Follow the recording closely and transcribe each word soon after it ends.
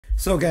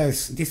So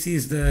guys, this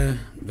is the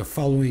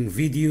following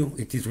video.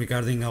 It is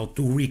regarding how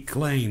to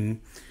reclaim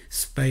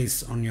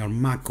space on your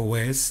Mac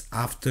OS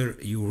after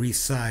you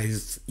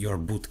resized your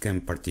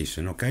Bootcamp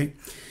partition. Okay,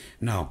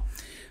 now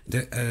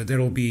there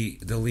will be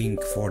the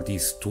link for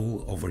this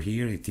tool over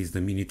here. It is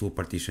the mini tool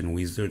Partition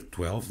Wizard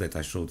 12 that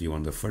I showed you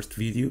on the first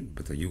video,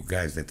 but you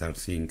guys that are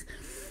seeing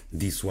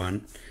this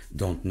one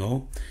don't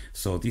know.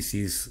 So this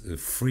is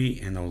free,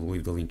 and I'll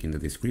leave the link in the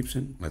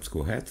description. Let's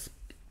go ahead,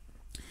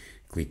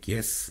 click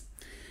yes.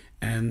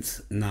 And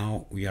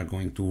now we are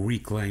going to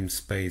reclaim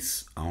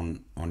space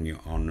on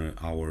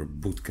our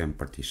Bootcamp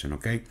partition.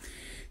 Okay,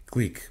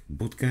 click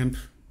Bootcamp,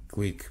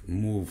 click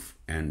Move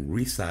and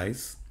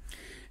Resize,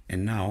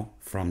 and now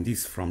from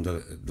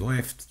the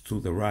left to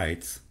the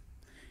right,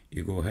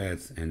 you go ahead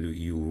and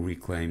you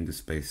reclaim the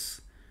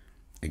space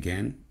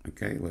again.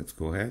 Okay, let's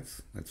go ahead.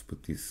 Let's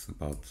put this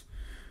about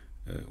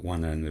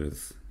 100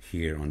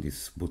 here on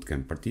this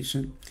Bootcamp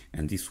partition,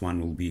 and this one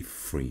will be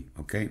free.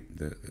 Okay,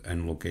 the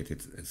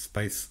unallocated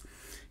space,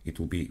 it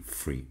will be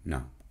free.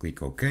 Now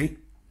click OK,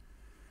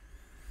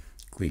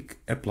 click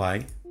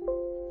Apply.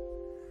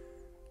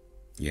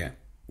 Yeah,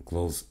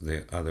 close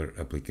the other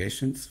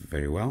applications.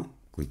 Very well,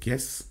 click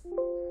yes.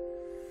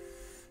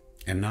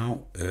 And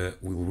now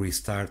we'll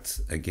restart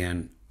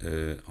again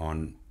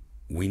on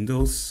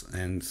Windows,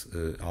 and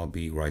I'll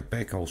be right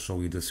back. I'll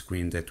show you the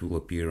screen that will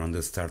appear on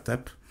the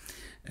startup.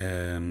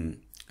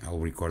 I'll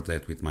record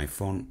that with my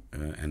phone,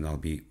 and I'll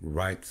be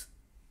right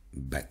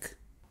back.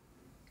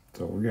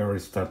 So we are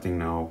restarting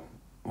now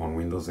on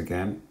Windows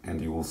again,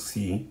 and you will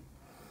see,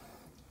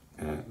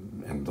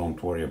 and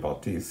don't worry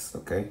about this,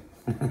 okay?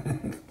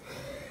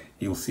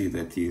 You'll see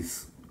that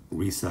is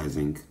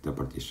resizing the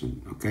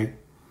partition, okay?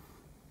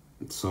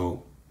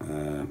 So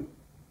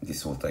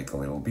this will take a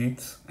little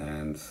bit,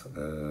 and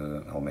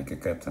I'll make a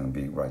cut and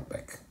be right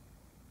back.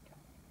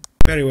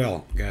 Very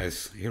well,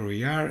 guys, here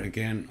we are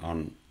again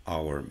on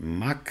our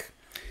Mac.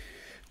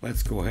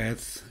 Let's go ahead,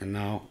 and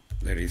now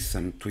there is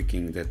some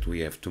tweaking that we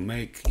have to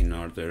make in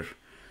order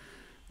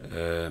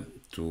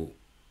to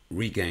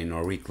regain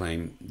or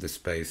reclaim the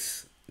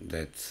space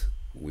that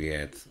we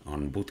had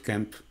on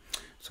Bootcamp.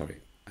 Sorry,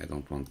 I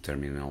don't want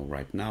terminal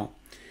right now.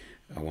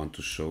 I want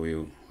to show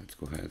you. Let's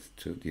go ahead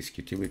to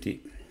diskutil.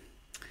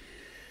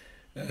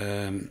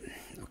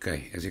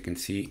 Okay, as you can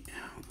see,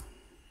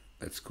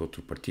 let's go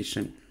to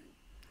partition,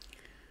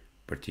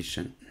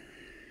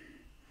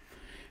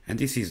 and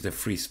this is the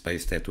free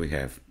space that we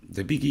have.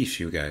 The big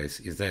issue, guys,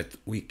 is that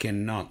we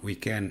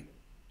can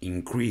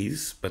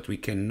increase, but we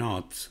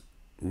cannot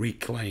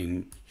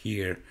reclaim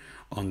here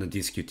on the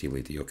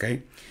diskutil.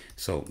 Okay,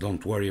 so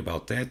don't worry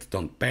about that,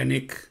 don't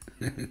panic.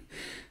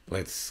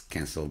 Let's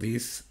cancel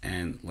this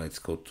and let's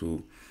go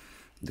to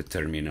the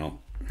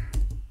terminal.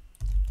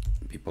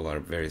 People are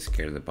very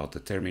scared about the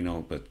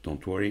terminal, but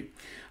don't worry,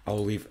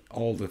 I'll leave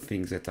all the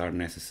things that are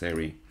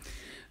necessary,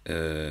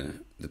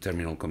 the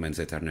terminal commands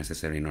that are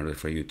necessary in order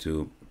for you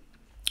to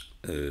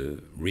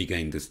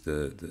regain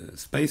the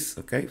space.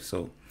 Okay,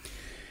 so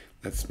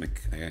let's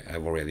make,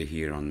 I've already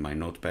here on my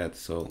notepad,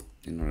 so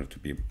in order to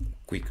be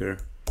quicker,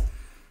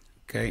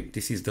 okay,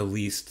 this is the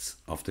list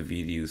of the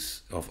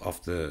videos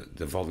of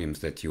the volumes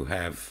that you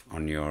have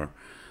on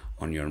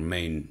your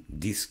main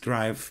disk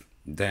drive.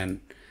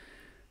 Then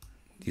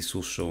this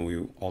will show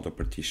you all the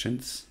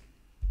partitions.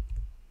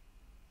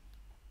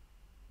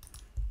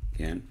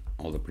 Again,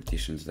 all the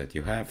partitions that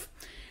you have,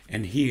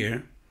 and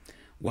here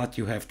what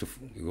you have to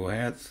go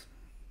ahead,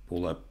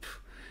 pull up,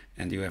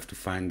 and you have to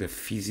find the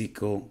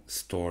physical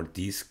store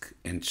disk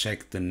and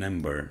check the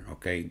number.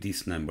 Okay,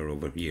 this number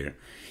over here,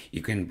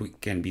 you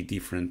can be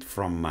different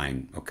from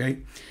mine. Okay,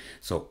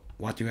 so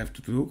what you have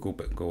to do,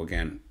 go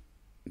again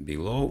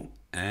below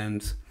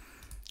and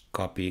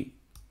copy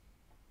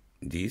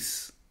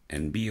this,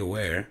 and be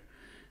aware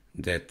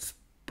that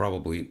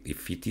probably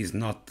if it is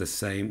not the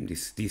same,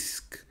 this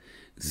disk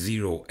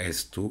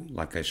 0S2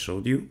 like I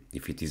showed you,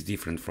 if it is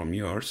different from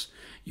yours,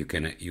 you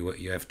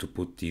have to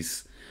put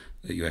this,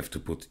 you have to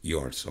put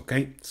yours.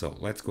 Okay, so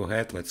let's go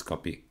ahead, let's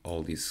copy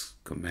all this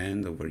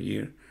command over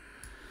here,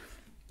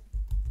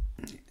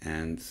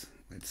 and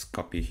let's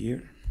copy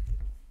here,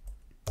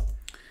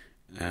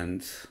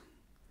 and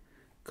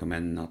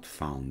command not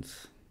found.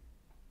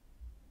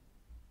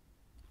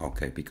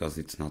 Okay, because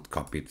it's not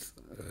copied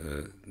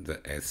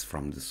the S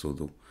from the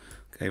sudo.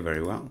 Okay,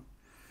 very well.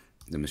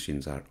 The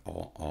machines are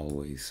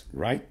always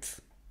right.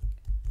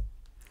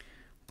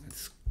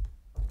 Let's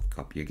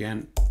copy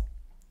again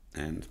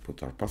and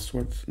put our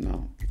password.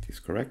 Now it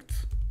is correct.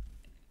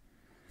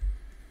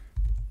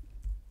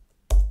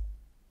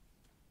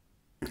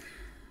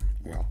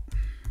 Well,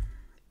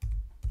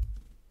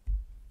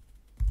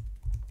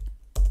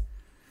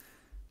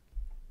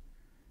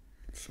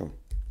 so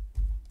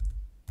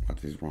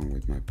what is wrong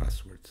with my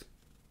password?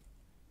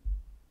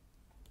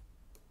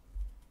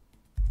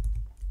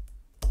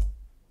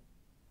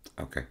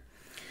 Okay,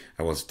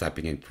 I was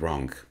typing it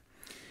wrong.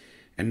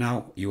 And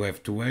now you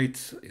have to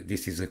wait.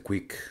 This is a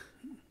quick,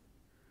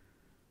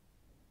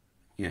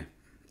 yeah,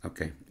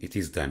 Okay, it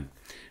is done.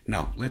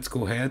 Now let's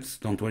go ahead.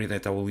 Don't worry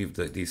that I will leave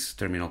these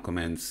terminal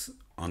commands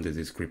on the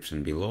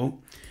description below.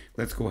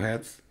 Let's go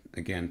ahead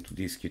again to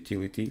disk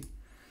utility,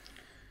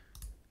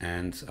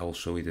 and I will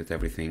show you that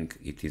everything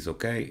it is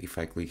okay. If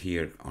I click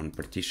here on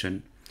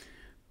partition,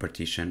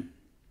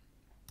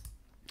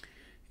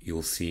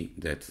 you'll see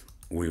that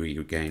we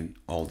regain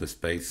all the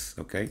space,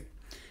 okay,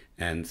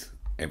 and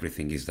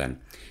everything is done.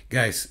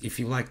 Guys, if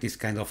you like this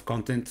kind of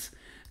content,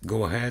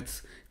 go ahead,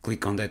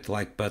 click on that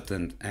like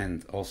button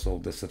and also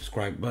the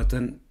subscribe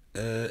button,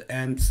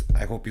 and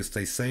I hope you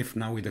stay safe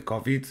now with the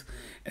COVID,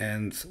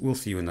 and we'll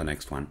see you in the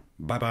next one.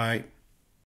 Bye bye.